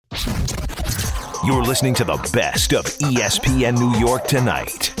You're listening to the best of ESPN New York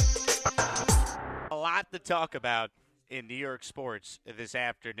tonight. A lot to talk about in New York sports this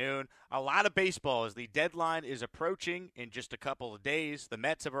afternoon. A lot of baseball as the deadline is approaching in just a couple of days. The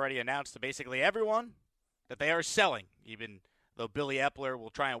Mets have already announced to basically everyone that they are selling, even though Billy Epler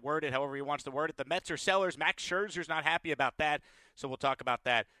will try and word it however he wants to word it. The Mets are sellers. Max Scherzer's not happy about that, so we'll talk about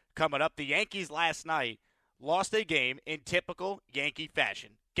that coming up. The Yankees last night lost a game in typical Yankee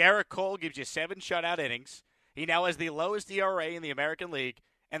fashion. Garrett Cole gives you 7 shutout innings. He now has the lowest ERA in the American League,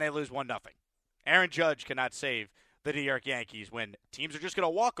 and they lose 1-0. Aaron Judge cannot save the New York Yankees when teams are just going to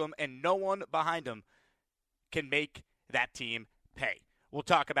walk them and no one behind them can make that team pay. We'll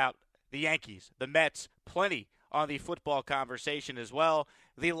talk about the Yankees, the Mets, plenty on the football conversation as well.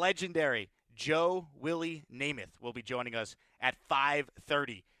 The legendary Joe Willie Namath will be joining us at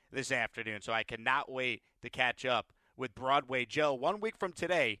 5:30 this afternoon, so I cannot wait to catch up with Broadway Joe. 1 week from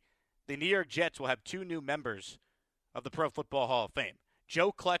today, the New York Jets will have 2 new members of the Pro Football Hall of Fame.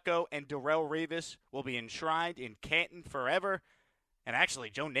 Joe Klecko and Darrelle Revis will be enshrined in Canton forever. And actually,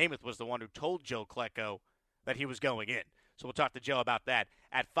 Joe Namath was the one who told Joe Klecko that he was going in. So we'll talk to Joe about that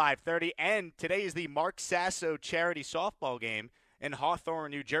at 5:30. And today is the Mark Sasso charity softball game in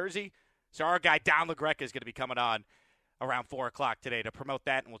Hawthorne, New Jersey. So our guy Don LaGreca is going to be coming on around 4 o'clock today to promote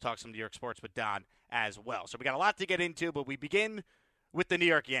that, and we'll talk some New York sports with Don as well. So we got a lot to get into, but we begin with the New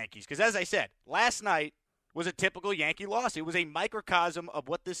York Yankees. Because as I said, last night was a typical Yankee loss. It was a microcosm of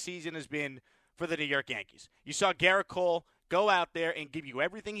what this season has been for the New York Yankees. You saw Garrett Cole go out there and give you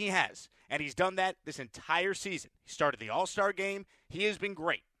everything he has, and he's done that this entire season. He started the All-Star game. He has been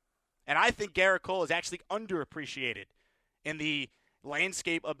great. And I think Garrett Cole is actually underappreciated in the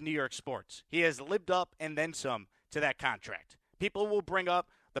landscape of New York sports. He has lived up and then some to that contract. People will bring up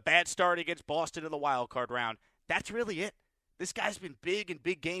the bad start against Boston in the wild card round. That's really it. This guy's been big in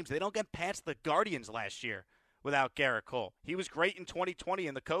big games. They don't get past the Guardians last year without Garrett Cole. He was great in 2020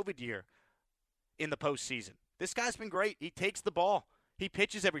 in the COVID year in the postseason. This guy's been great. He takes the ball. He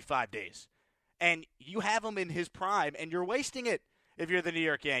pitches every 5 days. And you have him in his prime, and you're wasting it if you're the New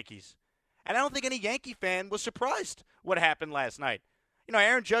York Yankees. And I don't think any Yankee fan was surprised what happened last night. You know,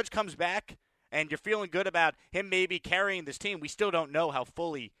 Aaron Judge comes back, and you're feeling good about him maybe carrying this team. We still don't know how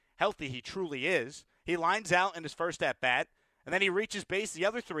fully healthy he truly is. He lines out in his first at-bat, and then he reaches base the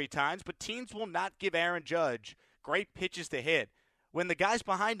other 3 times, but teams will not give Aaron Judge great pitches to hit when the guys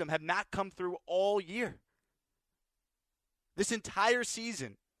behind him have not come through all year. This entire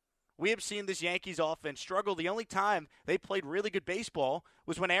season, we have seen this Yankees offense struggle. The only time they played really good baseball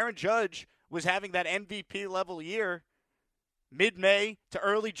was when Aaron Judge was having that MVP-level year mid-May to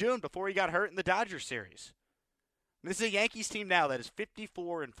early June before he got hurt in the Dodgers series. This is a Yankees team now that is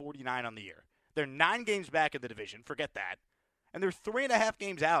 54-49 on the year. They're 9 games back in the division. Forget that. And they're 3.5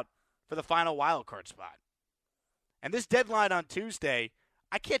 games out for the final wild card spot. And this deadline on Tuesday,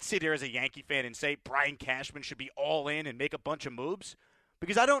 I can't sit here as a Yankee fan and say Brian Cashman should be all in and make a bunch of moves,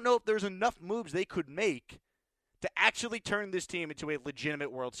 because I don't know if there's enough moves they could make to actually turn this team into a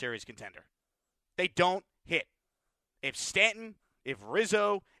legitimate World Series contender. They don't hit. If Stanton, if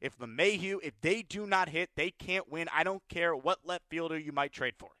Rizzo, if LeMahieu, if they do not hit, they can't win. I don't care what left fielder you might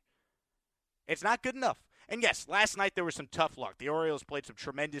trade for. It's not good enough. And yes, last night there was some tough luck. The Orioles played some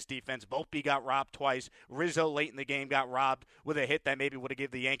tremendous defense. Volpe got robbed twice. Rizzo late in the game got robbed with a hit that maybe would have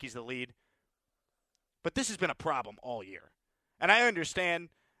given the Yankees the lead. But this has been a problem all year. And I understand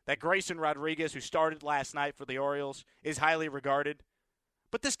that Grayson Rodriguez, who started last night for the Orioles, is highly regarded.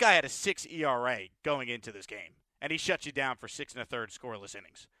 But this guy had a 6 ERA going into this game, and he shuts you down for 6 1/3 scoreless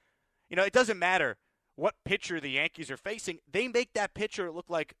innings. You know, it doesn't matter what pitcher the Yankees are facing. They make that pitcher look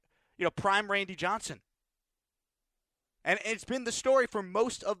like, prime Randy Johnson. And it's been the story for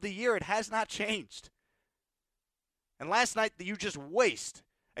most of the year. It has not changed. And last night, you just waste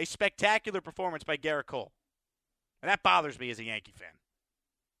a spectacular performance by Garrett Cole. And that bothers me as a Yankee fan.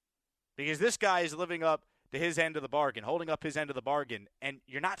 Because this guy is living up to his end of the bargain, holding up his end of the bargain, and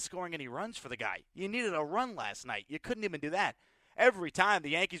you're not scoring any runs for the guy. You needed a run last night. You couldn't even do that. Every time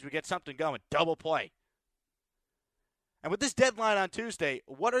the Yankees would get something going, double play. And with this deadline on Tuesday,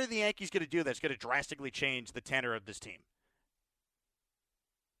 what are the Yankees going to do that's going to drastically change the tenor of this team?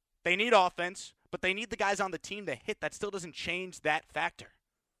 They need offense, but they need the guys on the team to hit. That still doesn't change that factor.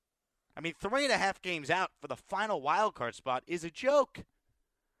 I mean, 3.5 games out for the final wild card spot is a joke.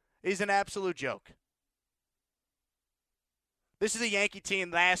 Is an absolute joke. This is a Yankee team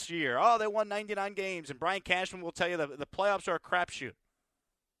last year. Oh, they won 99 games, and Brian Cashman will tell you the playoffs are a crapshoot.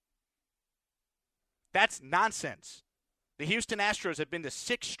 That's nonsense. The Houston Astros have been to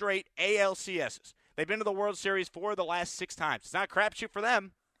 6 straight ALCSs. They've been to the World Series 4 of the last 6 times. It's not a crapshoot for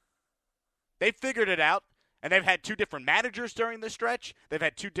them. They've figured it out, and they've had two different managers during the stretch. They've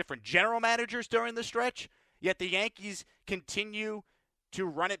had two different general managers during the stretch, yet the Yankees continue to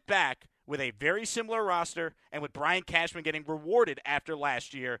run it back with a very similar roster and with Brian Cashman getting rewarded after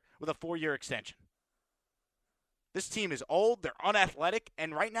last year with a 4-year extension. This team is old, they're unathletic,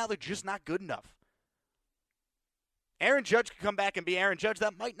 and right now they're just not good enough. Aaron Judge could come back and be Aaron Judge.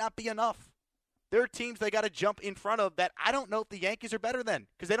 That might not be enough. There are teams they got to jump in front of that I don't know if the Yankees are better than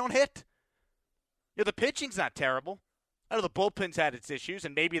because they don't hit. The pitching's not terrible. I know the bullpen's had its issues,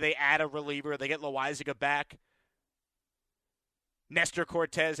 and maybe they add a reliever. They get Loaizaga back. Nestor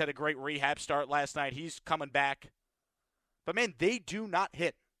Cortez had a great rehab start last night. He's coming back. But, man, they do not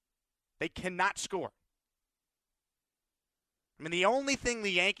hit. They cannot score. I mean, the only thing the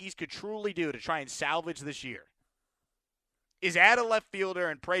Yankees could truly do to try and salvage this year is add a left fielder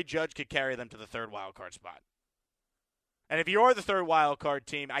and pray Judge could carry them to the third wild card spot. And if you're the third wild card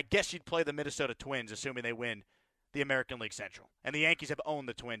team, I guess you'd play the Minnesota Twins, assuming they win the American League Central. And the Yankees have owned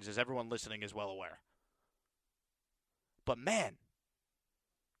the Twins, as everyone listening is well aware. But, man,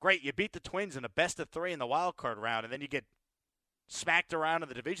 great, you beat the Twins in a best-of-3 in the wild card round, and then you get smacked around in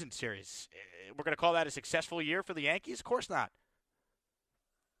the division series. We're going to call that a successful year for the Yankees? Of course not.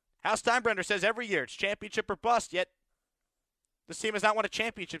 Hal Steinbrenner says every year it's championship or bust, yet this team has not won a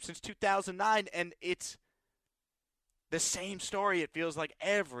championship since 2009, and it's the same story, it feels like,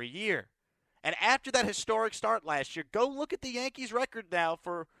 every year. And after that historic start last year, go look at the Yankees' record now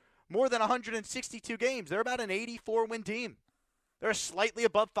for more than 162 games. They're about an 84-win team. They're a slightly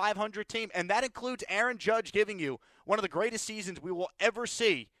above 500 team, and that includes Aaron Judge giving you one of the greatest seasons we will ever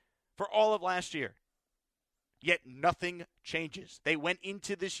see for all of last year. Yet nothing changes. They went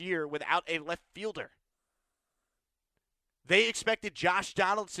into this year without a left fielder. They expected Josh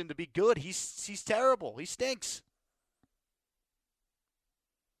Donaldson to be good. He's terrible. He stinks.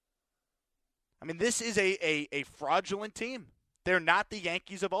 I mean, this is a fraudulent team. They're not the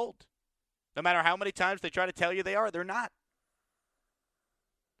Yankees of old. No matter how many times they try to tell you they are, they're not.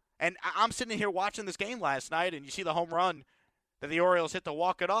 And I'm sitting here watching this game last night, and you see the home run that the Orioles hit to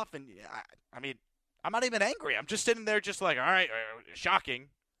walk it off, and I mean, I'm not even angry. I'm just sitting there just like, all right, shocking.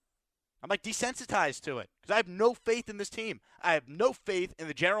 I'm like desensitized to it because I have no faith in this team. I have no faith in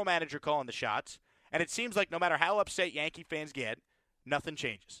the general manager calling the shots, and it seems like no matter how upset Yankee fans get, nothing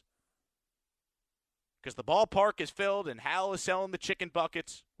changes. Because the ballpark is filled and Hal is selling the chicken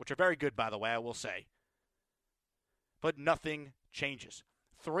buckets, which are very good, by the way, I will say. But nothing changes.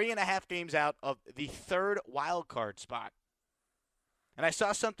 3.5 games out of the third wild card spot. And I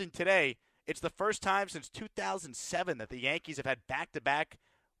saw something today. It's the first time since 2007 that the Yankees have had back-to-back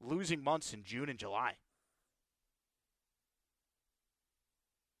losing months in June and July.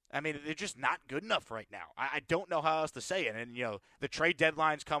 I mean, they're just not good enough right now. I don't know how else to say it. And, the trade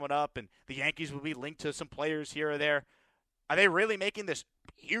deadline's coming up, and the Yankees will be linked to some players here or there. Are they really making this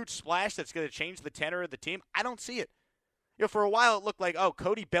huge splash that's going to change the tenor of the team? I don't see it. For a while it looked like,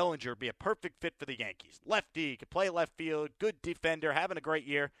 Cody Bellinger would be a perfect fit for the Yankees. Lefty, could play left field, good defender, having a great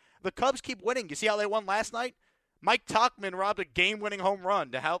year. The Cubs keep winning. You see how they won last night? Mike Tauchman robbed a game-winning home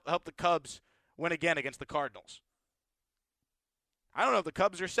run to help the Cubs win again against the Cardinals. I don't know if the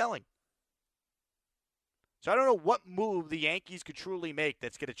Cubs are selling. So I don't know what move the Yankees could truly make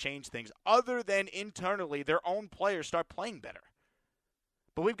that's going to change things other than internally their own players start playing better.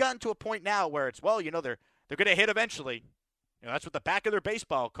 But we've gotten to a point now where it's, they're going to hit eventually. That's what the back of their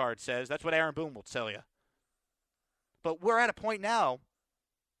baseball card says. That's what Aaron Boone will tell you. But we're at a point now,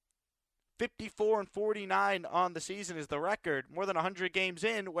 54-49 on the season is the record, more than 100 games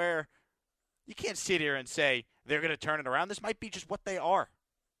in, where you can't sit here and say they're going to turn it around. This might be just what they are.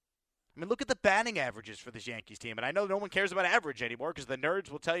 I mean, look at the batting averages for this Yankees team. And I know no one cares about average anymore because the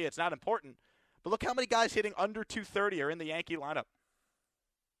nerds will tell you it's not important. But look how many guys hitting under 230 are in the Yankee lineup.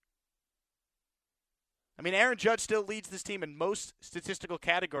 I mean, Aaron Judge still leads this team in most statistical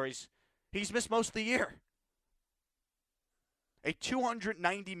categories. He's missed most of the year. A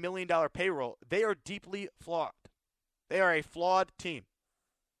 $290 million payroll. They are deeply flawed. They are a flawed team.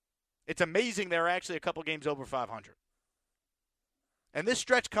 It's amazing they're actually a couple games over 500. And this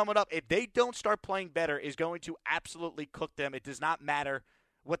stretch coming up, if they don't start playing better, is going to absolutely cook them. It does not matter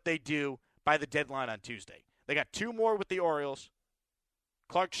what they do by the deadline on Tuesday. They got 2 more with the Orioles.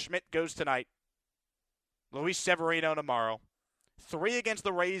 Clark Schmidt goes tonight. Luis Severino tomorrow. 3 against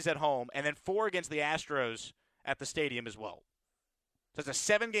the Rays at home, and then 4 against the Astros at the stadium as well. So it's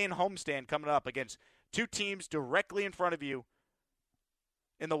a 7-game homestand coming up against 2 teams directly in front of you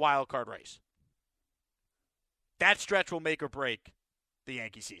in the wild card race. That stretch will make or break the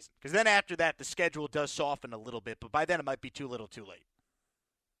Yankee season. Because then after that, the schedule does soften a little bit, but by then it might be too little too late.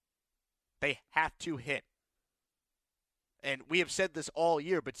 They have to hit. And we have said this all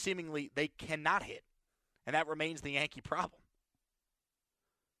year, but seemingly they cannot hit. And that remains the Yankee problem.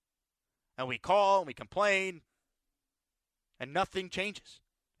 And we call and we complain, and nothing changes.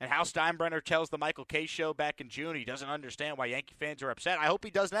 And Hal Steinbrenner tells the Michael Kay show back in June he doesn't understand why Yankee fans are upset. I hope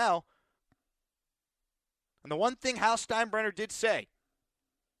he does now. And the one thing Hal Steinbrenner did say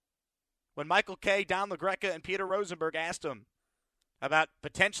when Michael Kay, Don LaGreca, and Peter Rosenberg asked him about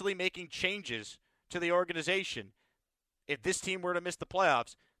potentially making changes to the organization if this team were to miss the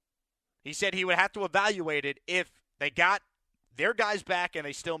playoffs, he said he would have to evaluate it if they got their guys back and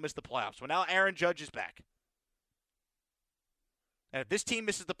they still miss the playoffs. Well, now Aaron Judge is back. And if this team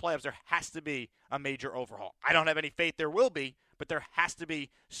misses the playoffs, there has to be a major overhaul. I don't have any faith there will be, but there has to be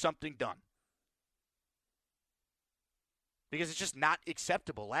something done. Because it's just not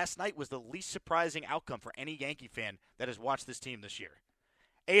acceptable. Last night was the least surprising outcome for any Yankee fan that has watched this team this year.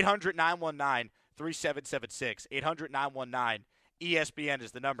 800-919-3776. 800-919-ESPN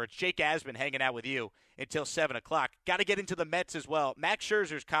is the number. It's Jake Asman hanging out with you until 7 o'clock. Got to get into the Mets as well. Max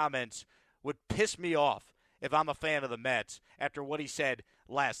Scherzer's comments would piss me off if I'm a fan of the Mets after what he said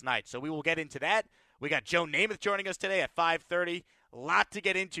last night. So we will get into that. We got Joe Namath joining us today at 5:30. A lot to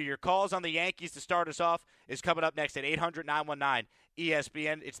get into. Your calls on the Yankees to start us off is coming up next at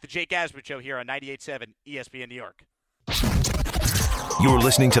 800-919-ESPN. It's the Jake Asman Show here on 98.7 ESPN New York. You're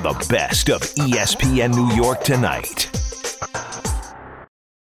listening to the best of ESPN New York tonight.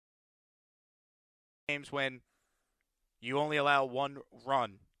 Games when you only allow one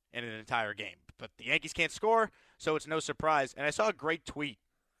run in an entire game. But the Yankees can't score, so it's no surprise. And I saw a great tweet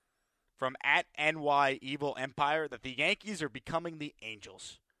from @NYEvilEmpire that the Yankees are becoming the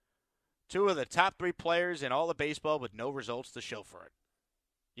Angels. Two of the top three players in all of baseball with no results to show for it.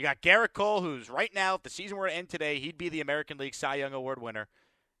 You got Garrett Cole, who's right now, if the season were to end today, he'd be the American League Cy Young Award winner.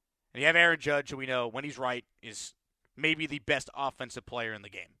 And you have Aaron Judge, who we know, when he's right, is maybe the best offensive player in the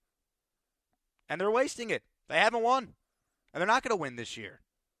game. And they're wasting it. They haven't won. And they're not going to win this year.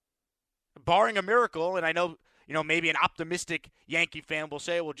 Barring a miracle, and I know, maybe an optimistic Yankee fan will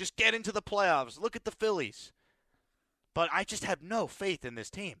say, well, just get into the playoffs. Look at the Phillies. But I just have no faith in this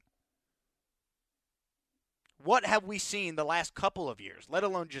team. What have we seen the last couple of years, let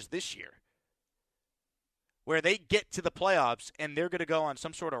alone just this year, where they get to the playoffs and they're going to go on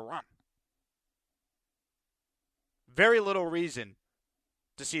some sort of run? Very little reason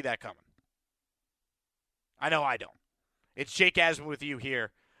to see that coming. I know I don't. It's Jake Asman with you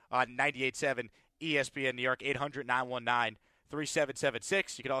here on 98.7 ESPN New York,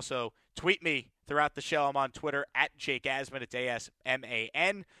 800-919-3776. You can also tweet me throughout the show. I'm on Twitter at Jake Asman. It's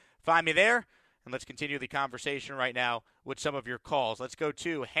ASMAN. Find me there, and let's continue the conversation right now with some of your calls. Let's go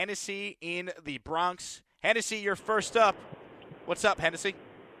to Hennessy in the Bronx. Hennessy, you're first up. What's up, Hennessy?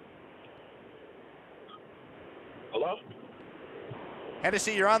 Hello?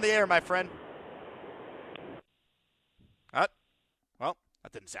 Hennessy, you're on the air, my friend. Well,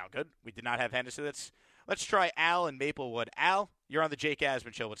 that didn't sound good. We did not have Hennessy. Let's try Al in Maplewood. Al, you're on the Jake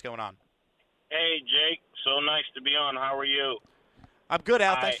Asman Show. What's going on? Hey, Jake. So nice to be on. How are you? I'm good,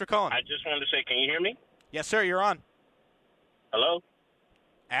 Al. Thanks for calling. I just wanted to say, can you hear me? Yes, sir. You're on. Hello?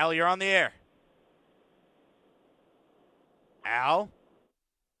 Al, you're on the air. Al?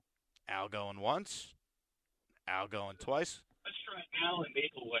 Al going once. Al going twice. Let's try Al in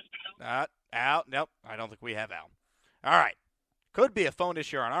Maplewood. Al. Nope. I don't think we have Al. All right. Could be a phone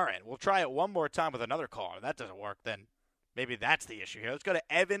issue on our end. We'll try it one more time with another caller. If that doesn't work, then maybe that's the issue here. Let's go to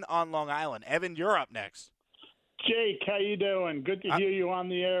Evan on Long Island. Evan, you're up next. Jake, how you doing? Good to hear you on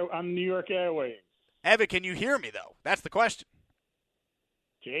the air on New York Airways. Evan, can you hear me, though? That's the question.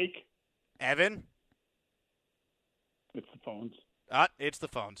 Jake? Evan? It's the phones. It's the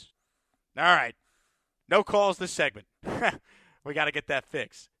phones. All right. No calls this segment. We got to get that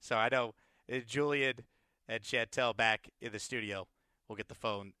fixed. So I know Julian and Chantel back in the studio will get the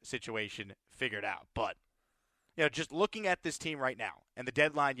phone situation figured out. But, just looking at this team right now, and the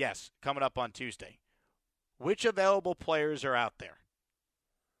deadline, yes, coming up on Tuesday, which available players are out there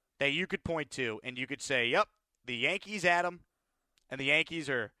that you could point to and you could say, yep, the Yankees had them, and the Yankees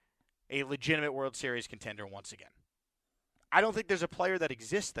are a legitimate World Series contender once again? I don't think there's a player that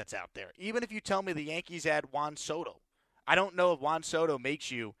exists that's out there. Even if you tell me the Yankees had Juan Soto, I don't know if Juan Soto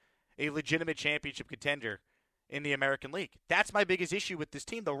makes you a legitimate championship contender in the American League. That's my biggest issue with this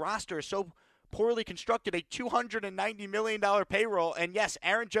team. The roster is so poorly constructed, a $290 million payroll, and yes,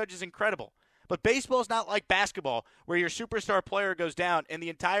 Aaron Judge is incredible. But baseball is not like basketball where your superstar player goes down and the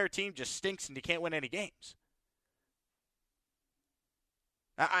entire team just stinks and you can't win any games.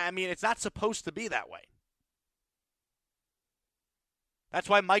 I mean, it's not supposed to be that way. That's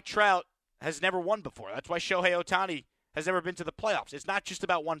why Mike Trout has never won before. That's why Shohei Ohtani has never been to the playoffs. It's not just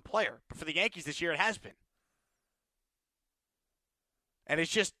about one player. But for the Yankees this year, it has been. And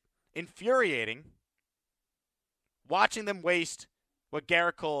it's just infuriating watching them waste what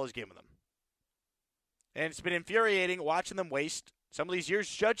Garrett Cole has given them. And it's been infuriating watching them waste some of these years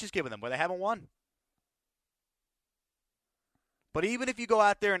Judge has given them where they haven't won. But even if you go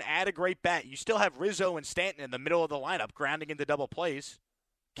out there and add a great bat, you still have Rizzo and Stanton in the middle of the lineup, grounding into double plays,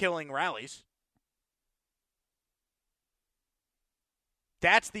 killing rallies.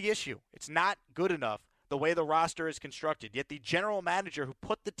 That's the issue. It's not good enough the way the roster is constructed. Yet the general manager who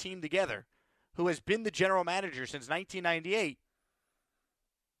put the team together, who has been the general manager since 1998,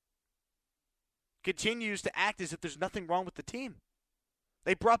 continues to act as if there's nothing wrong with the team.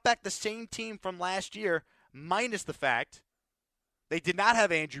 They brought back the same team from last year, minus the fact they did not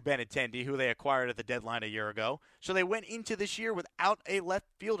have Andrew Benintendi, who they acquired at the deadline a year ago, so they went into this year without a left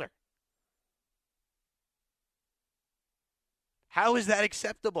fielder. How is that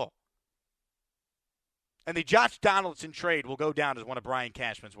acceptable? And the Josh Donaldson trade will go down as one of Brian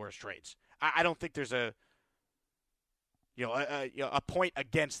Cashman's worst trades. I don't think there's a point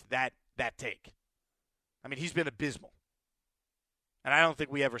against that take. I mean, he's been abysmal. And I don't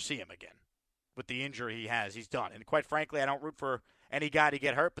think we ever see him again. With the injury he has, he's done. And quite frankly, I don't root for any guy to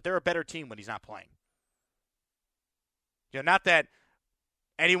get hurt, but they're a better team when he's not playing. Not that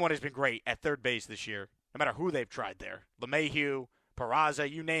anyone has been great at third base this year, no matter who they've tried there. LeMahieu, Peraza,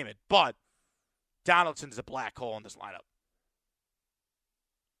 you name it. But Donaldson's a black hole in this lineup.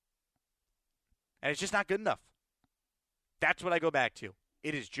 And it's just not good enough. That's what I go back to.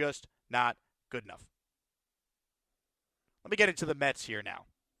 It is just not good enough. Let me get into the Mets here now.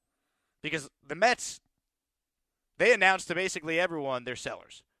 Because the Mets, they announced to basically everyone they're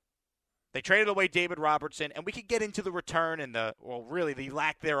sellers. They traded away David Robertson, and we could get into the return and the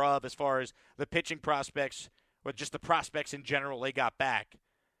lack thereof as far as the pitching prospects or just the prospects in general they got back.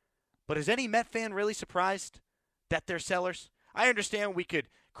 But is any Met fan really surprised that they're sellers? I understand we could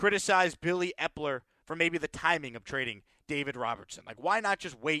criticize Billy Epler for maybe the timing of trading David Robertson. Like, why not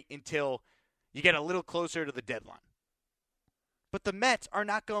just wait until you get a little closer to the deadline? But the Mets are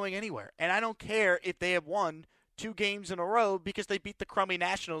not going anywhere. And I don't care if they have won 2 games in a row because they beat the crummy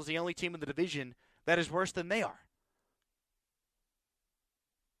Nationals, the only team in the division that is worse than they are.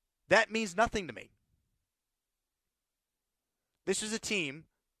 That means nothing to me. This is a team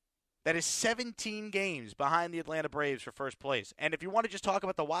that is 17 games behind the Atlanta Braves for first place. And if you want to just talk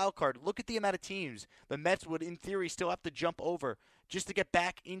about the wild card, look at the amount of teams the Mets would, in theory, still have to jump over just to get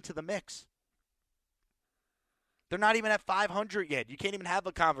back into the mix. They're not even at 500 yet. You can't even have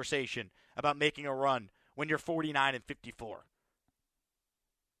a conversation about making a run when you're 49 and 54.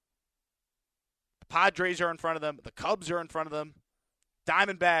 The Padres are in front of them. The Cubs are in front of them.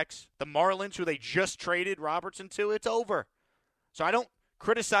 Diamondbacks, the Marlins, who they just traded Robertson to, it's over. So I don't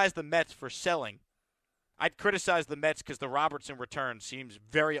criticize the Mets for selling. I'd criticize the Mets because the Robertson return seems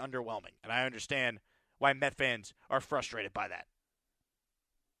very underwhelming. And I understand why Met fans are frustrated by that.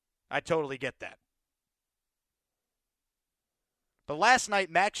 I totally get that. But last night,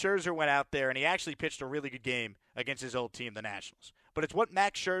 Max Scherzer went out there, and he actually pitched a really good game against his old team, the Nationals. But it's what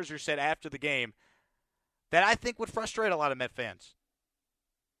Max Scherzer said after the game that I think would frustrate a lot of Met fans.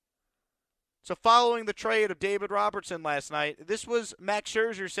 So following the trade of David Robertson last night, this was Max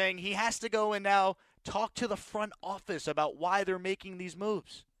Scherzer saying he has to go and now talk to the front office about why they're making these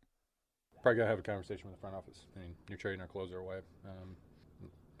moves. Probably got to have a conversation with the front office. I mean, you're trading our closer away. I'm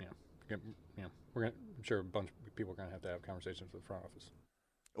sure a bunch of people are going to have conversations with the front office.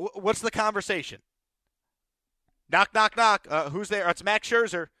 What's the conversation? Knock, knock, knock. Who's there? It's Max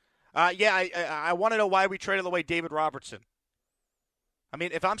Scherzer. I want to know why we traded away David Robertson. I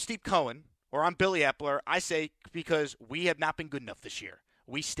mean, if I'm Steve Cohen or I'm Billy Epler, I say because we have not been good enough this year.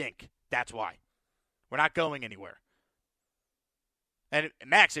 We stink. That's why. We're not going anywhere. And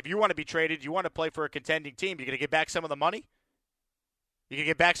Max, if you want to be traded, you want to play for a contending team, you're going to get back some of the money? You can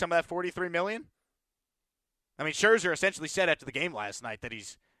get back some of that $43 million? I mean, Scherzer essentially said after the game last night that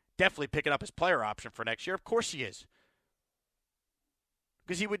he's definitely picking up his player option for next year. Of course he is.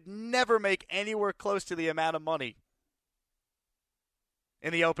 Because he would never make anywhere close to the amount of money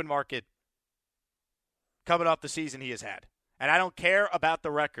in the open market coming off the season he has had. And I don't care about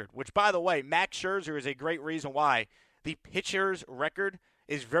the record, which, by the way, Max Scherzer is a great reason why the pitcher's record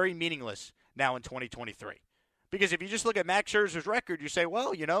is very meaningless now in 2023. Because if you just look at Max Scherzer's record, you say,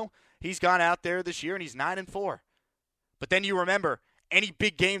 well, he's gone out there this year and he's 9-4. But then you remember, any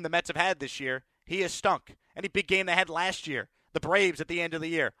big game the Mets have had this year, he has stunk. Any big game they had last year, the Braves at the end of the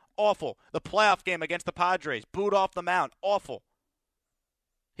year, awful. The playoff game against the Padres, booed off the mound, awful.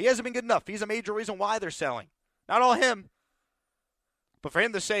 He hasn't been good enough. He's a major reason why they're selling. Not all him. But for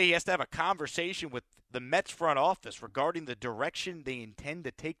him to say he has to have a conversation with the Mets front office regarding the direction they intend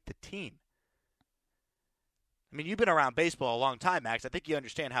to take the team. I mean, you've been around baseball a long time, Max. I think you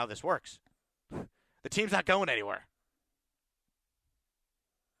understand how this works. The team's not going anywhere.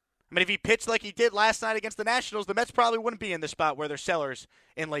 I mean, if he pitched like he did last night against the Nationals, the Mets probably wouldn't be in the spot where they're sellers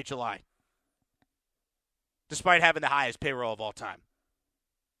in late July, despite having the highest payroll of all time.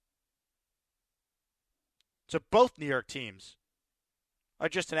 So both New York teams are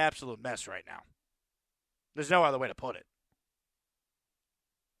just an absolute mess right now. There's no other way to put it.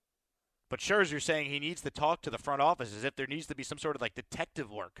 But Scherzer saying he needs to talk to the front office as if there needs to be some sort of like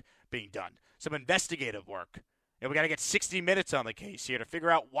detective work being done, some investigative work. And we got to get 60 minutes on the case here to figure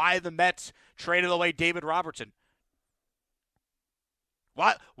out why the Mets traded away David Robertson.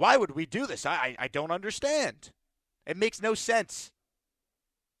 Why would we do this? I don't understand. It makes no sense.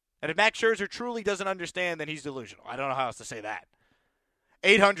 And if Max Scherzer truly doesn't understand, then he's delusional. I don't know how else to say that.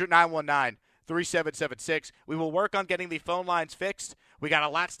 800-919-3776. We will work on getting the phone lines fixed. We got a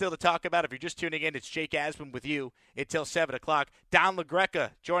lot still to talk about. If you're just tuning in, it's Jake Asman with you until 7 o'clock. Don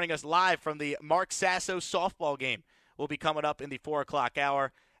LaGreca joining us live from the Mark Sasso softball game will be coming up in the 4 o'clock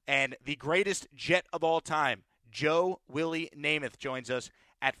hour. And the greatest Jet of all time, Joe Willie Namath, joins us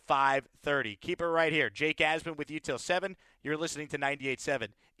at 5:30. Keep it right here. Jake Asman with you till 7. You're listening to 98.7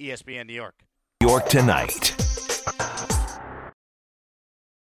 ESPN New York. New York Tonight.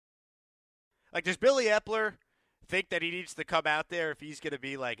 Like, does Billy Epler think that he needs to come out there if he's going to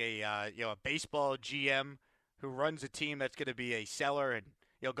be like a baseball GM who runs a team that's going to be a seller and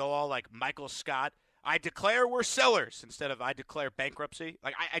go all like Michael Scott? I declare we're sellers instead of I declare bankruptcy.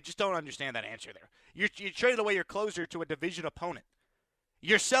 Like, I just don't understand that answer there. You traded away your closer to a division opponent.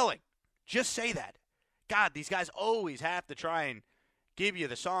 You're selling. Just say that. God, these guys always have to try and give you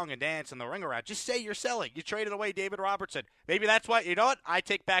the song and dance and the ring around. Just say you're selling. You traded away David Robertson. Maybe that's why. You know what? I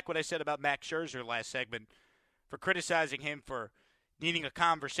take back what I said about Max Scherzer last segment for criticizing him for needing a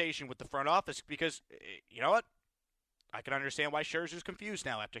conversation with the front office because, you know what? I can understand why Scherzer's confused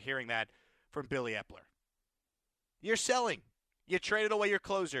now after hearing that from Billy Epler. You're selling. You traded away your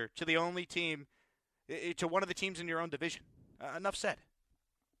closer to the only team, to one of the teams in your own division. Enough said.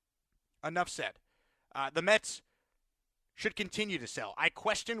 Enough said. The Mets should continue to sell. I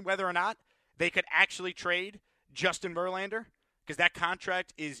question whether or not they could actually trade Justin Verlander because that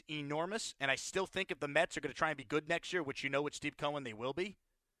contract is enormous, and I still think if the Mets are going to try and be good next year, which you know with Steve Cohen they will be,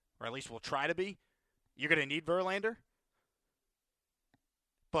 or at least will try to be, you're going to need Verlander.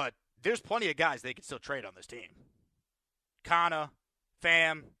 But there's plenty of guys they can still trade on this team. Kana,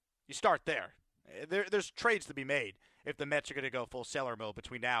 Pham, you start there. There's trades to be made if the Mets are going to go full seller mode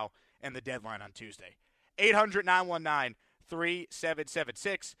between now and the deadline on Tuesday.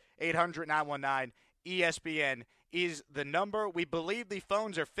 800-919-3776. 800-919-ESPN is the number. We believe the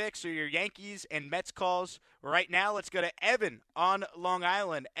phones are fixed, so your Yankees and Mets calls. Right now, let's go to Evan on Long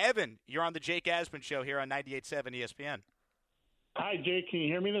Island. Evan, you're on the Jake Asman Show here on 98.7 ESPN. Hi, Jake. Can you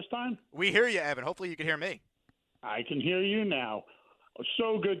hear me this time? We hear you, Evan. Hopefully you can hear me. I can hear you now.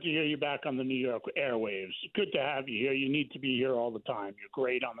 So good to hear you back on the New York airwaves. Good to have you here. You need to be here all the time. You're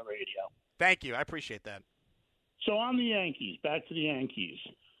great on the radio. Thank you. I appreciate that. So on the Yankees, back to the Yankees.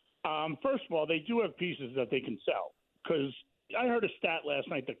 First of all, they do have pieces that they can sell because I heard a stat last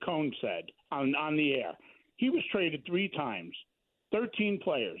night that Cohn said on the air. He was traded 3 times, 13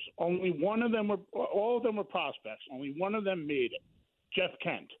 players. Only one of them all of them were prospects. Only one of them made it. Jeff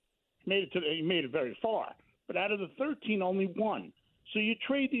Kent he made it very far, but out of the 13, only one. So you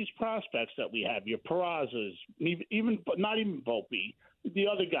trade these prospects that we have, your Perazzas, even not even Volpe, the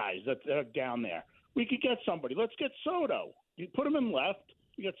other guys that are down there. We could get somebody. Let's get Soto. You put him in left.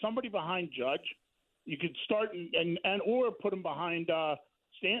 You get somebody behind Judge. You could start and or put him behind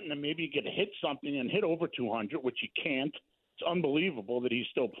Stanton, and maybe you could hit something and hit over 200, which you can't. It's unbelievable that he's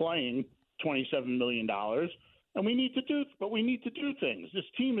still playing $27 million. And we need to do things. This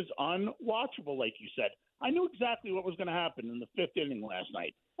team is unwatchable, like you said. I knew exactly what was going to happen in the 5th inning last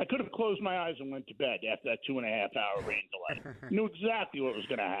night. I could have closed my eyes and went to bed after that 2.5-hour rain delay. Knew exactly what was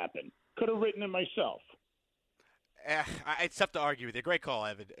going to happen. Could have written it myself. It's tough to argue with you. Great call,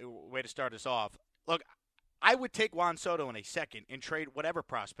 Evan. Way to start us off. Look, I would take Juan Soto in a second and trade whatever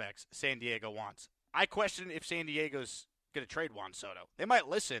prospects San Diego wants. I question if San Diego's going to trade Juan Soto. They might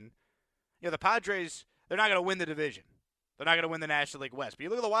listen. The Padres, they're not going to win the division. They're not going to win the National League West. But you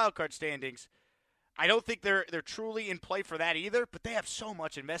look at the wild card standings, I don't think they're truly in play for that either, but they have so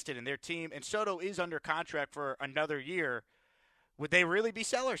much invested in their team, and Soto is under contract for another year. Would they really be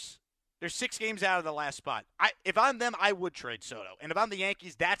sellers? They're 6 games out of the last spot. If I'm them, I would trade Soto. And if I'm the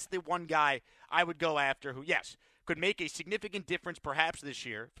Yankees, that's the one guy I would go after who, yes, could make a significant difference perhaps this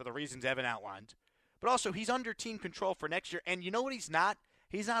year for the reasons Evan outlined. But also, he's under team control for next year. And you know what he's not?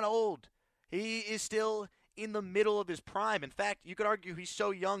 He's not old. He is still in the middle of his prime. In fact, you could argue he's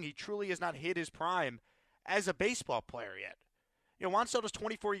so young, he truly has not hit his prime as a baseball player yet. Juan Soto's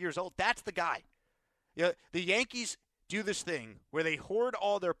 24 years old. That's the guy. The Yankees do this thing where they hoard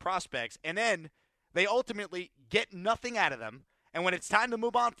all their prospects, and then they ultimately get nothing out of them. And when it's time to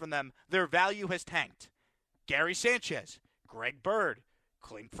move on from them, their value has tanked. Gary Sanchez, Greg Bird,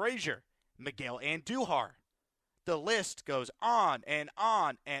 Clint Frazier, Miguel Andujar. The list goes on and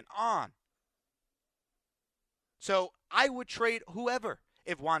on and on. So I would trade whoever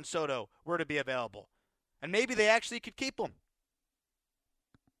if Juan Soto were to be available. And maybe they actually could keep him.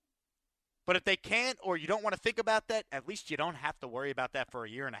 But if they can't, or you don't want to think about that, at least you don't have to worry about that for a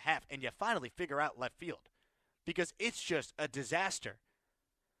year and a half. And you finally figure out left field. Because it's just a disaster.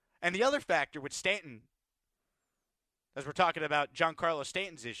 And the other factor with Stanton, as we're talking about Giancarlo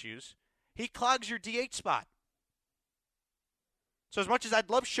Stanton's issues, he clogs your DH spot. So as much as I'd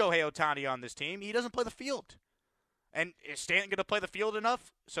love Shohei Ohtani on this team, he doesn't play the field. And is Stanton going to play the field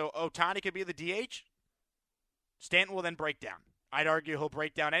enough so Ohtani could be the DH? Stanton will then break down. I'd argue he'll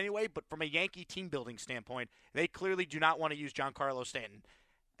break down anyway, but from a Yankee team-building standpoint, they clearly do not want to use Giancarlo Stanton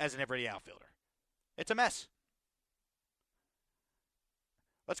as an everyday outfielder. It's a mess.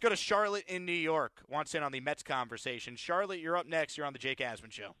 Let's go to Charlotte in New York. Wants in on the Mets conversation. Charlotte, you're up next. You're on the Jake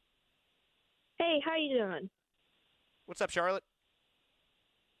Asman Show. Hey, how you doing? What's up, Charlotte?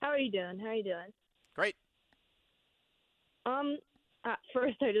 How are you doing? Great.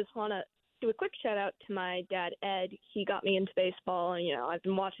 First, I just want to do a quick shout out to my dad, Ed. He got me into baseball, and I've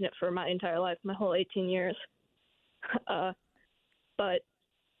been watching it for my entire life, my whole 18 years. But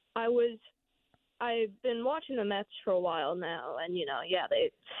I've been watching the Mets for a while now, and yeah,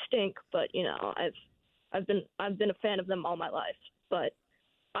 they stink, but I've been a fan of them all my life. But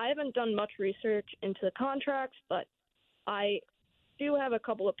I haven't done much research into the contracts, but I do have a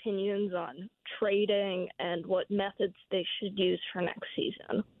couple opinions on trading and what methods they should use for next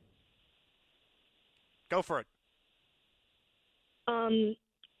season. Go for it.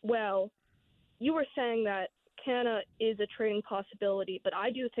 Well, you were saying that Canna is a trading possibility, but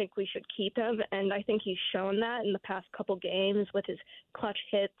I do think we should keep him, and I think he's shown that in the past couple games with his clutch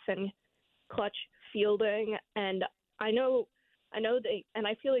hits and clutch fielding. And I know they, and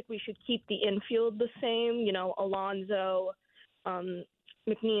I feel like we should keep the infield the same. Alonso,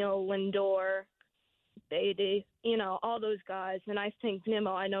 McNeil, Lindor, Beatty, all those guys. And I think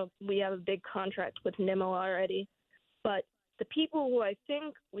Nimmo, I know we have a big contract with Nimmo already, but the people who I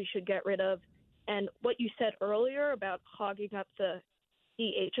think we should get rid of, and what you said earlier about hogging up the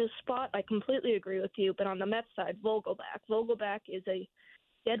DH's spot, I completely agree with you. But on the Mets side, Vogelback is a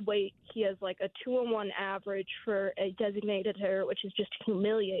dead weight. He has like a 2-1 average for a designated hitter, which is just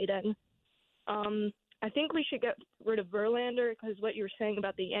humiliating. I think we should get rid of Verlander because what you were saying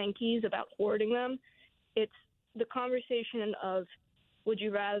about the Yankees, about hoarding them, it's the conversation of would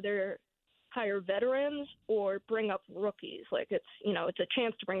you rather hire veterans or bring up rookies? Like it's a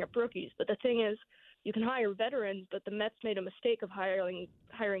chance to bring up rookies. But the thing is, you can hire veterans, but the Mets made a mistake of hiring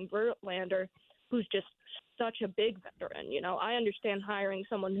Verlander, who's just such a big veteran. I understand hiring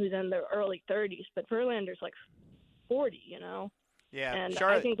someone who's in their early 30s, but Verlander's like 40, Yeah, and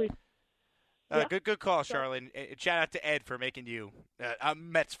Charlotte, I think we. Yeah. Good call, Charlotte. And shout out to Ed for making you a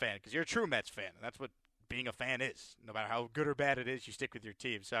Mets fan, because you're a true Mets fan. And that's what being a fan is. No matter how good or bad it is, you stick with your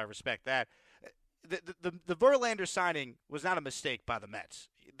team. So I respect that. The Verlander signing was not a mistake by the Mets.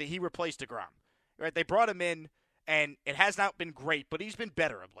 He replaced DeGrom. Right? They brought him in, and it has not been great, but he's been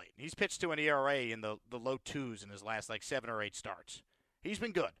better of late. He's pitched to an ERA in the low 2s in his last 7 or 8 starts. He's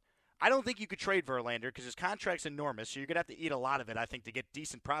been good. I don't think you could trade Verlander because his contract's enormous, so you're going to have to eat a lot of it, I think, to get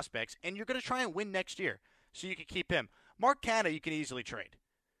decent prospects, and you're going to try and win next year, so you can keep him. Mark Canha, you can easily trade.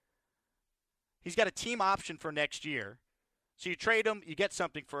 He's got a team option for next year, so you trade him, you get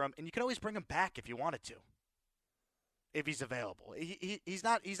something for him, and you can always bring him back if you wanted to, if he's available. He's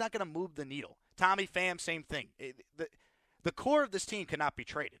not going to move the needle. Tommy Pham, same thing. The core of this team cannot be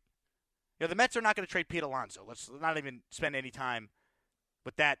traded. The Mets are not going to trade Pete Alonso. Let's not even spend any time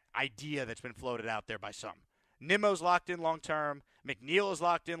with that idea that's been floated out there by some. Nimmo's locked in long-term. McNeil is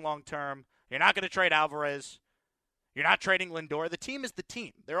locked in long-term. You're not going to trade Alvarez. You're not trading Lindor. The team is the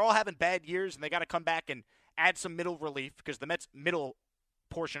team. They're all having bad years, and they got to come back and add some middle relief because the Mets' middle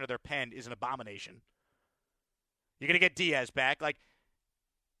portion of their pen is an abomination. You're going to get Diaz back.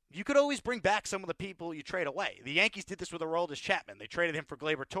 You could always bring back some of the people you trade away. The Yankees did this with Aroldis Chapman. They traded him for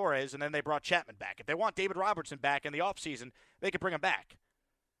Gleyber Torres, and then they brought Chapman back. If they want David Robertson back in the offseason, they could bring him back.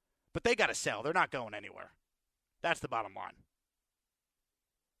 But they got to sell. They're not going anywhere. That's the bottom line.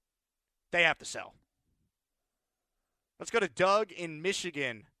 They have to sell. Let's go to Doug in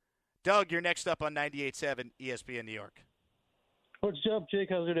Michigan. Doug, you're next up on 98.7 ESPN New York. What's up, Jake?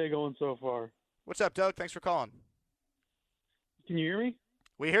 How's your day going so far? What's up, Doug? Thanks for calling. Can you hear me?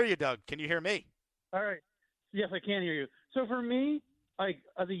 We hear you, Doug. Can you hear me? All right. Yes, I can hear you. So for me, as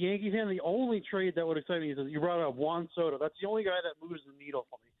a Yankee fan, the only trade that would excite me is that you brought up Juan Soto. That's the only guy that moves the needle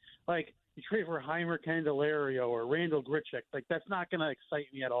for me. Like, you trade for Heimer Candelario or Randall Grichuk. Like, that's not going to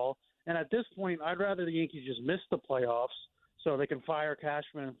excite me at all. And at this point, I'd rather the Yankees just miss the playoffs so they can fire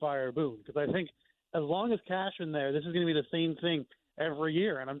Cashman and fire Boone. Because I think as long as Cashman there, this is going to be the same thing every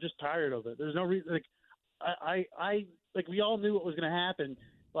year, and I'm just tired of it. There's no reason. Like, we all knew what was going to happen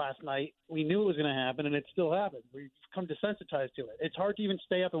last night. We knew it was going to happen, and it still happened. We've come desensitized to it. It's hard to even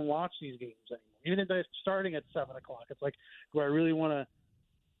stay up and watch these games anymore. Even if they're starting at 7 o'clock, it's like, do I really want to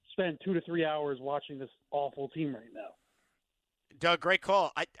spend 2 to 3 hours watching this awful team right now? Doug, great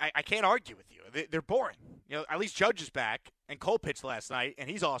call. I can't argue with you. They're boring. You know, at least Judge is back, and Cole pitched last night, and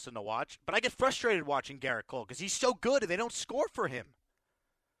he's awesome to watch. But I get frustrated watching Garrett Cole because he's so good, and they don't score for him.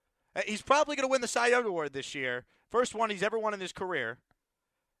 He's probably going to win the Cy Young Award this year. First one he's ever won in his career.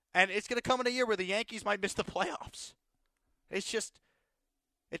 And it's going to come in a year where the Yankees might miss the playoffs. It's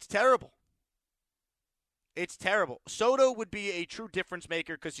terrible. It's terrible. Soto would be a true difference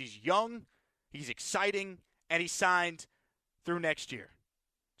maker because he's young, he's exciting, and he's signed through next year.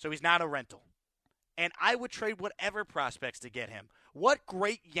 So he's not a rental. And I would trade whatever prospects to get him. What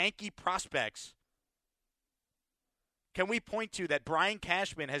great Yankee prospects can we point to that Brian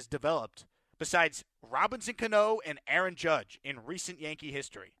Cashman has developed besides Robinson Cano and Aaron Judge in recent Yankee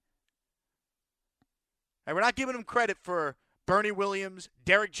history? And we're not giving him credit for Bernie Williams,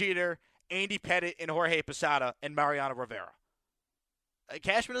 Derek Jeter, Andy Pettitte, and Jorge Posada, and Mariano Rivera.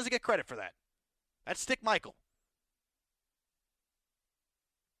 Cashman doesn't get credit for that. That's Stick Michael.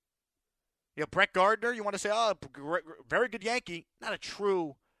 You know, Brett Gardner, you want to say, oh, very good Yankee. Not a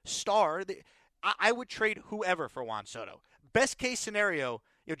true star. I would trade whoever for Juan Soto. Best case scenario,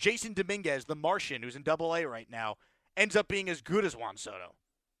 you know, Jason Dominguez, the Martian, who's in Double-A right now, ends up being as good as Juan Soto.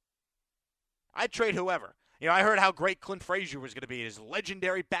 I'd trade whoever. You know, I heard how great Clint Frazier was going to be, his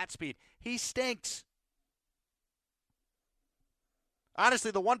legendary bat speed. He stinks.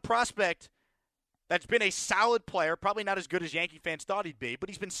 Honestly, the one prospect that's been a solid player, probably not as good as Yankee fans thought he'd be, but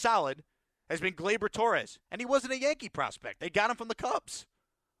he's been solid, has been Gleyber Torres. And he wasn't a Yankee prospect. They got him from the Cubs.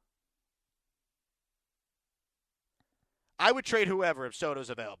 I would trade whoever if Soto's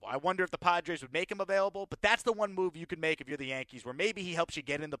available. I wonder if the Padres would make him available, but that's the one move you could make if you're the Yankees, where maybe he helps you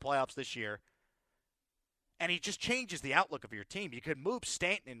get in the playoffs this year. And he just changes the outlook of your team. You could move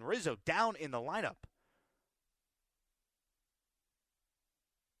Stanton and Rizzo down in the lineup.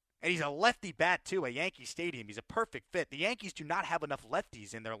 And he's a lefty bat, too, at Yankee Stadium. He's a perfect fit. The Yankees do not have enough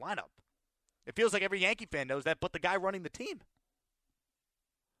lefties in their lineup. It feels like every Yankee fan knows that, but the guy running the team.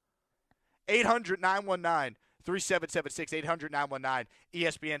 800-919-3776, 800-919,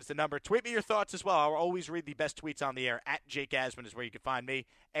 ESPN is the number. Tweet me your thoughts as well. I'll always read the best tweets on the air. At Jake Asman is where you can find me.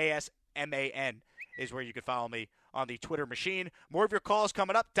 ASMAN is where you can follow me on the Twitter machine. More of your calls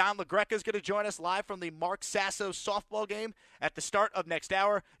coming up. Don LaGreca is going to join us live from the Mark Sasso softball game at the start of next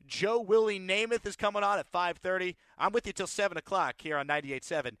hour. Joe Willie Namath is coming on at 5:30. I'm with you till 7 o'clock here on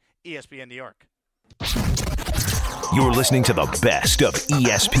 98.7 ESPN New York. You're listening to the best of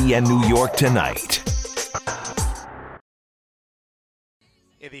ESPN New York tonight.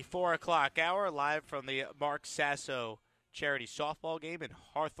 In the 4 o'clock hour, live from the Mark Sasso charity softball game in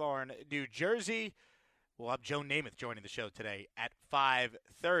Hawthorne, New Jersey. We'll have Joe Namath joining the show today at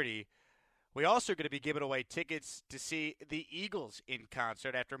 5:30. We also are going to be giving away tickets to see the Eagles in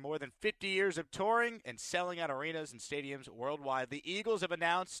concert after more than 50 years of touring and selling out arenas and stadiums worldwide. The Eagles have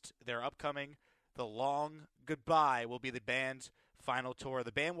announced their upcoming The Long Goodbye will be the band's final tour.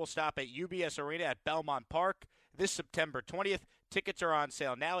 The band will stop at UBS Arena at Belmont Park this September 20th. Tickets are on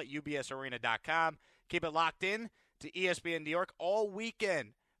sale now at ubsarena.com. Keep it locked in to ESPN New York all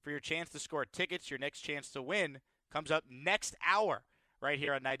weekend for your chance to score tickets. Your next chance to win comes up next hour right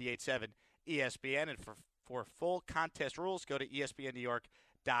here on 98.7 ESPN. And for full contest rules, go to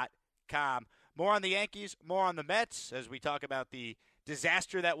espnnewyork.com. More on the Yankees, more on the Mets as we talk about the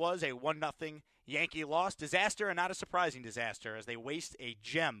disaster that was a 1-0 Yankee loss. Disaster and not a surprising disaster as they waste a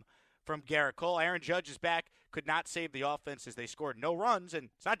gem from Garrett Cole. Aaron Judge is back, could not save the offense as they scored no runs. And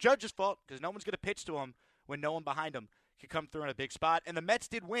it's not Judge's fault because no one's going to pitch to him when no one behind him could come through in a big spot. And the Mets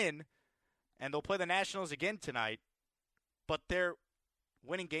did win, and they'll play the Nationals again tonight, but they're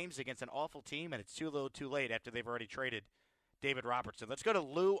winning games against an awful team, and it's too little too late after they've already traded David Robertson. Let's go to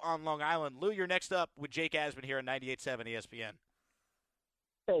Lou on Long Island. Lou, you're next up with Jake Asman here on 98.7 ESPN.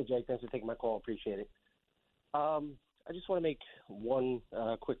 Hey, Jake. Thanks for taking my call. Appreciate it. I just want to make one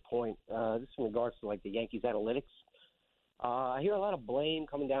quick point. This is in regards to, like, the Yankees analytics. I hear a lot of blame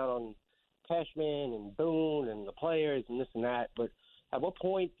coming down on Cashman and Boone and the players and this and that, but at what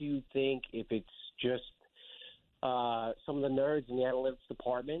point do you think, if it's just some of the nerds in the analytics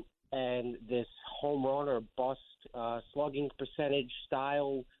department and this home run or bust slugging percentage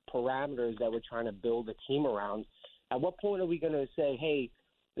style parameters that we're trying to build a team around, at what point are we going to say, hey,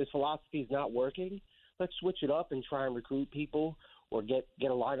 this philosophy is not working? Let's switch it up and try and recruit people or get a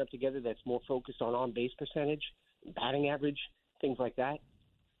lineup together that's more focused on on-base percentage, batting average, things like that.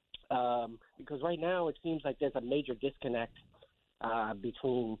 Because right now it seems like there's a major disconnect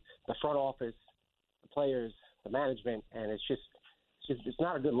between the front office, the players, the management, and it's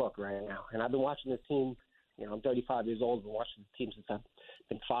not a good look right now. And I've been watching this team. I'm 35 years old. I've been watching this team since I've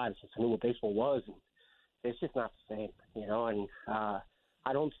been 5, since I knew what baseball was, and it's just not the same. And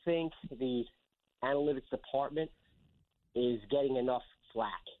I don't think the analytics department is getting enough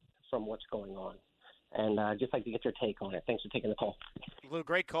flack from what's going on. And I'd just like to get your take on it. Thanks for taking the call. Lou,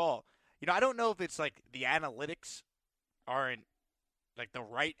 great call. I don't know if it's like the analytics aren't like the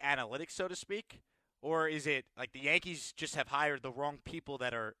right analytics, so to speak, or is it like the Yankees just have hired the wrong people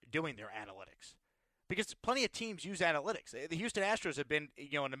that are doing their analytics? Because plenty of teams use analytics. The Houston Astros have been,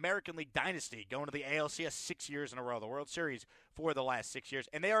 an American League dynasty, going to the ALCS 6 years in a row, the World Series for the last 6 years,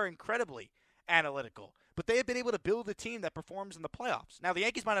 and they are incredibly analytical. But they have been able to build a team that performs in the playoffs. Now, the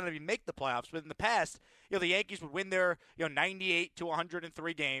Yankees might not even make the playoffs, but in the past, the Yankees would win their 98 to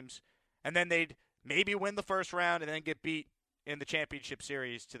 103 games, and then they'd maybe win the first round and then get beat in the championship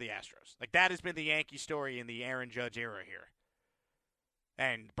series to the Astros. Like, that has been the Yankee story in the Aaron Judge era here.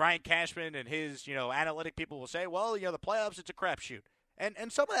 And Brian Cashman and his, analytic people will say, well, the playoffs, it's a crapshoot. And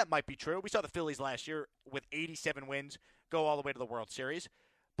some of that might be true. We saw the Phillies last year with 87 wins go all the way to the World Series.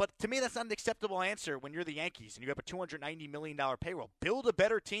 But to me, that's not an acceptable answer when you're the Yankees and you have a $290 million payroll. Build a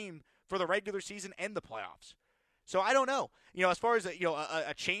better team for the regular season and the playoffs. So I don't know. As far as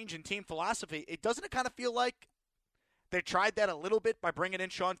a change in team philosophy, doesn't it kind of feel like they tried that a little bit by bringing in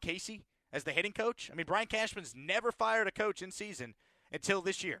Sean Casey as the hitting coach? I mean, Brian Cashman's never fired a coach in season until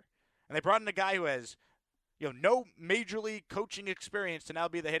this year. And they brought in a guy who has, no major league coaching experience to now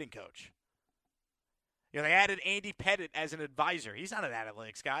be the hitting coach. They added Andy Pettit as an advisor. He's not an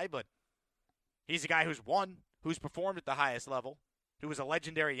analytics guy, but he's a guy who's won, who's performed at the highest level, who was a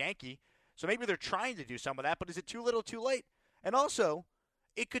legendary Yankee. So maybe they're trying to do some of that, but is it too little too late? And also,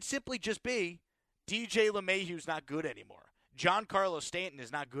 it could simply just be DJ LeMahieu's not good anymore. Giancarlo Stanton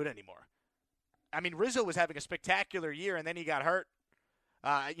is not good anymore. I mean, Rizzo was having a spectacular year, and then he got hurt,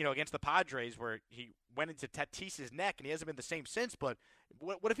 against the Padres where he went into Tatis's neck, and he hasn't been the same since. But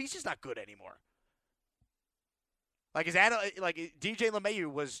what if he's just not good anymore? Like, DJ LeMahieu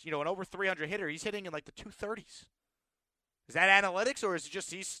was, an over 300 hitter. He's hitting in, the 230s. Is that analytics, or is it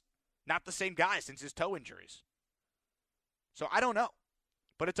just he's not the same guy since his toe injuries? So I don't know.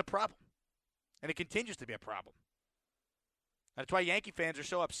 But it's a problem. And it continues to be a problem. That's why Yankee fans are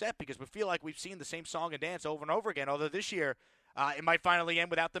so upset, because we feel like we've seen the same song and dance over and over again, although this year it might finally end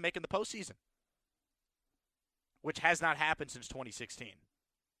without them making the postseason, which has not happened since 2016.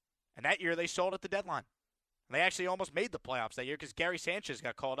 And that year they sold at the deadline. And they actually almost made the playoffs that year because Gary Sanchez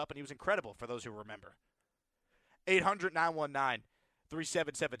got called up, and he was incredible for those who remember.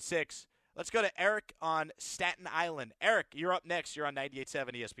 800-919-3776. Let's go to Eric on Staten Island. Eric, you're up next. You're on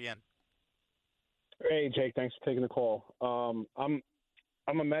 98.7 ESPN. Hey, Jake. Thanks for taking the call. I'm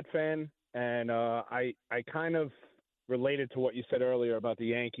a Met fan, and I kind of related to what you said earlier about the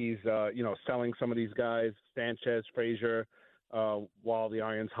Yankees, selling some of these guys, Sanchez, Frazier, while the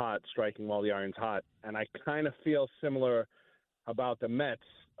iron's hot, striking while the iron's hot. And I kind of feel similar about the Mets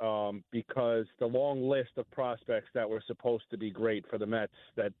because the long list of prospects that were supposed to be great for the Mets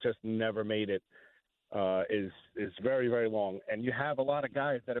that just never made it is very, very long. And you have a lot of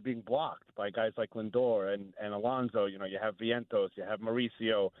guys that are being blocked by guys like Lindor and Alonso. You have Vientos, you have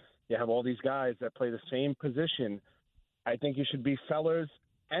Mauricio, you have all these guys that play the same position. I think you should be sellers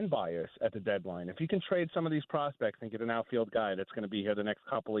and buyers at the deadline. If you can trade some of these prospects and get an outfield guy that's going to be here the next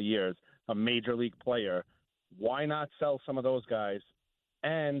couple of years, a major league player, why not sell some of those guys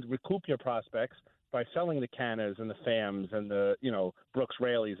and recoup your prospects by selling the Canners and the Phams and the, Brooks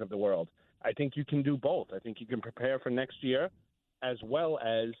Raleys of the world? I think you can do both. I think you can prepare for next year as well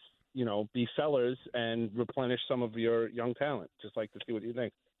as be sellers and replenish some of your young talent. Just like to see what you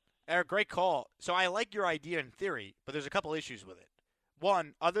think. Eric, great call. So I like your idea in theory, but there's a couple issues with it.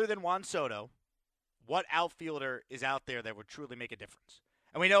 One, other than Juan Soto, what outfielder is out there that would truly make a difference?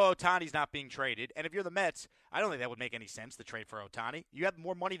 And we know Ohtani's not being traded. And if you're the Mets, I don't think that would make any sense to trade for Ohtani. You have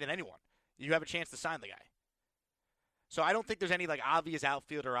more money than anyone. You have a chance to sign the guy. So I don't think there's any obvious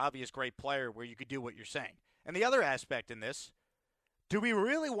outfielder, obvious great player where you could do what you're saying. And the other aspect in this, do we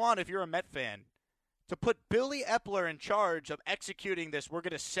really want, if you're a Met fan, to put Billy Epler in charge of executing this we're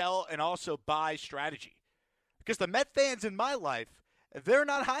going to sell and also buy strategy? Because the Met fans in my life, they're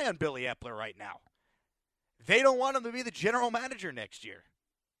not high on Billy Epler right now. They don't want him to be the general manager next year.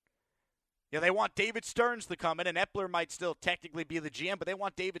 They want David Stearns to come in, and Epler might still technically be the GM, but they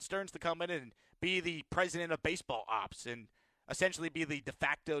want David Stearns to come in and be the president of baseball ops and essentially be the de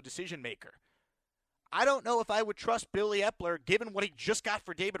facto decision maker. I don't know if I would trust Billy Epler, given what he just got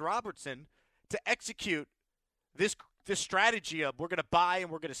for David Robertson, to execute this strategy of we're going to buy and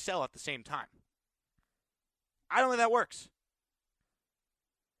we're going to sell at the same time. I don't think that works.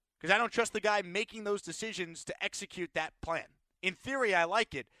 Because I don't trust the guy making those decisions to execute that plan. In theory, I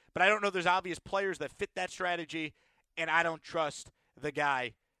like it, but I don't know there's obvious players that fit that strategy, and I don't trust the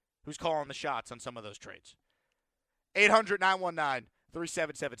guy who's calling the shots on some of those trades. 800-919-3776,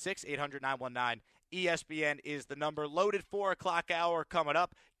 800-919-ESPN is the number. Loaded 4 o'clock hour coming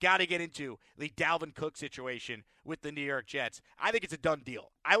up. Got to get into the Dalvin Cook situation with the New York Jets. I think it's a done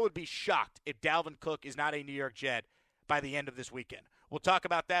deal. I would be shocked if Dalvin Cook is not a New York Jet by the end of this weekend. We'll talk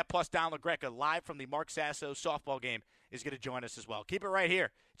about that, plus Don LaGreca live from the Mark Sasso softball game is going to join us as well. Keep it right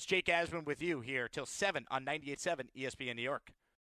here. It's Jake Asman with you here till 7 on 98.7 ESPN New York.